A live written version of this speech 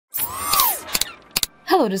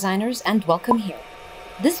Hello designers and welcome here.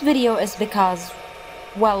 This video is because,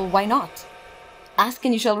 well, why not? Ask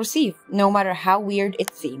and you shall receive, no matter how weird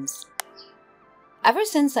it seems. Ever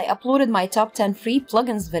since I uploaded my top 10 free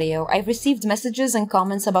plugins video, I've received messages and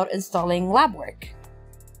comments about installing Laubwerk.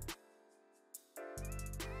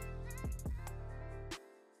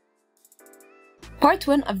 Part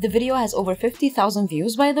 1 of the video has over 50,000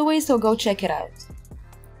 views by the way, so go check it out.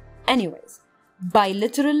 Anyways, by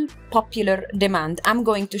literal popular demand, I'm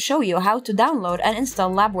going to show you how to download and install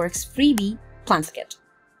Laubwerk's freebie Plants Kit.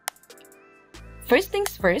 First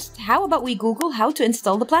things first, how about we Google how to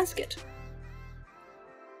install the Plants Kit?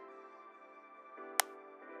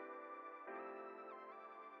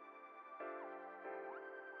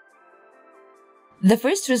 The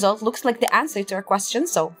first result looks like the answer to our question,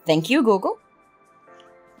 so thank you, Google.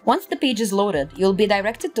 Once the page is loaded, you'll be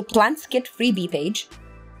directed to Plants Kit Freebie page,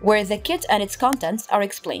 where the kit and its contents are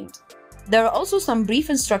explained. There are also some brief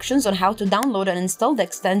instructions on how to download and install the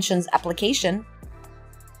extension's application,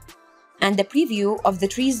 and a preview of the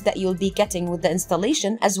trees that you'll be getting with the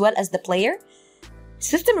installation, as well as the player,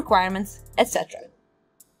 system requirements, etc.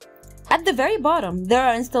 At the very bottom, there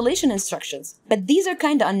are installation instructions, but these are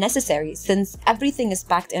kinda unnecessary since everything is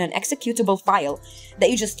packed in an executable file that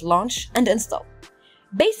you just launch and install.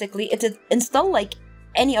 Basically, it's installed like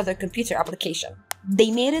any other computer application.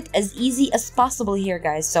 They made it as easy as possible here,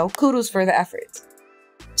 guys, so kudos for the effort.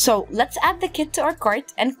 So let's add the kit to our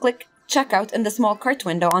cart and click checkout in the small cart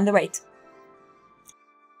window on the right.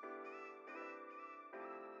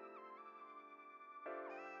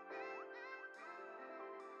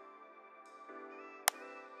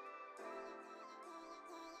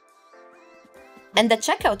 In the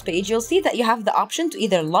checkout page, you'll see that you have the option to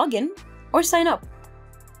either log in or sign up.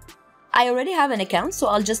 I already have an account, so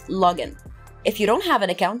I'll just log in. If you don't have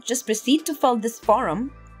an account, just proceed to fill this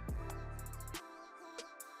form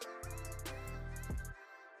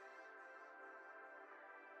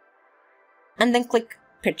and then click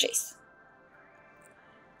Purchase.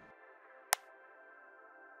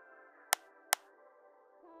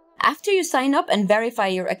 After you sign up and verify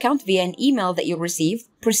your account via an email that you receive,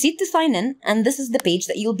 proceed to sign in, and this is the page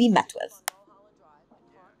that you'll be met with.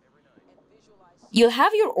 You'll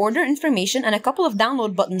have your order information and a couple of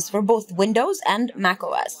download buttons for both Windows and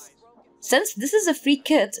macOS. Since this is a free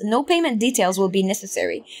kit, no payment details will be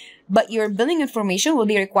necessary, but your billing information will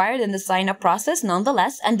be required in the sign-up process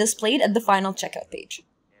nonetheless and displayed at the final checkout page.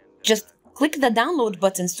 Just click the download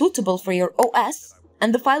button suitable for your OS,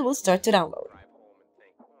 and the file will start to download.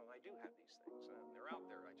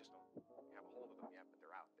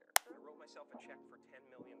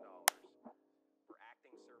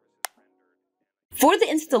 For the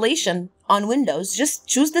installation on Windows, just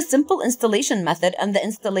choose the simple installation method and the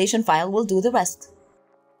installation file will do the rest.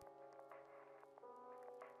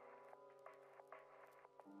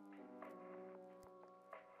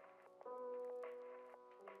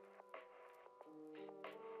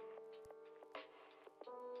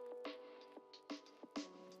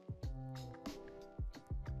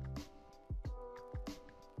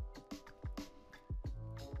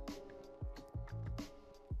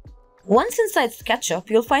 Once inside Sketchup,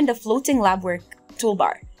 you'll find a floating Laubwerk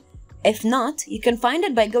toolbar. If not, you can find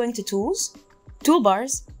it by going to Tools,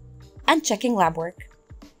 Toolbars, and checking Laubwerk.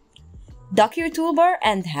 Dock your toolbar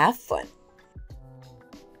and have fun!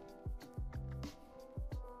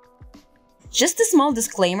 Just a small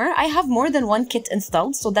disclaimer, I have more than one kit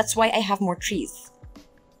installed, so that's why I have more trees.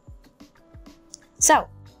 So,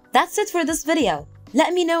 that's it for this video.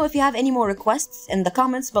 Let me know if you have any more requests in the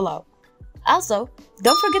comments below. Also,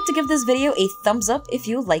 don't forget to give this video a thumbs up if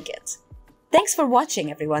you like it. Thanks for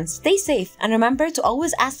watching, everyone. Stay safe and remember to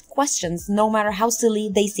always ask questions no matter how silly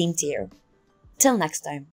they seem to you. Till next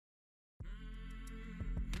time.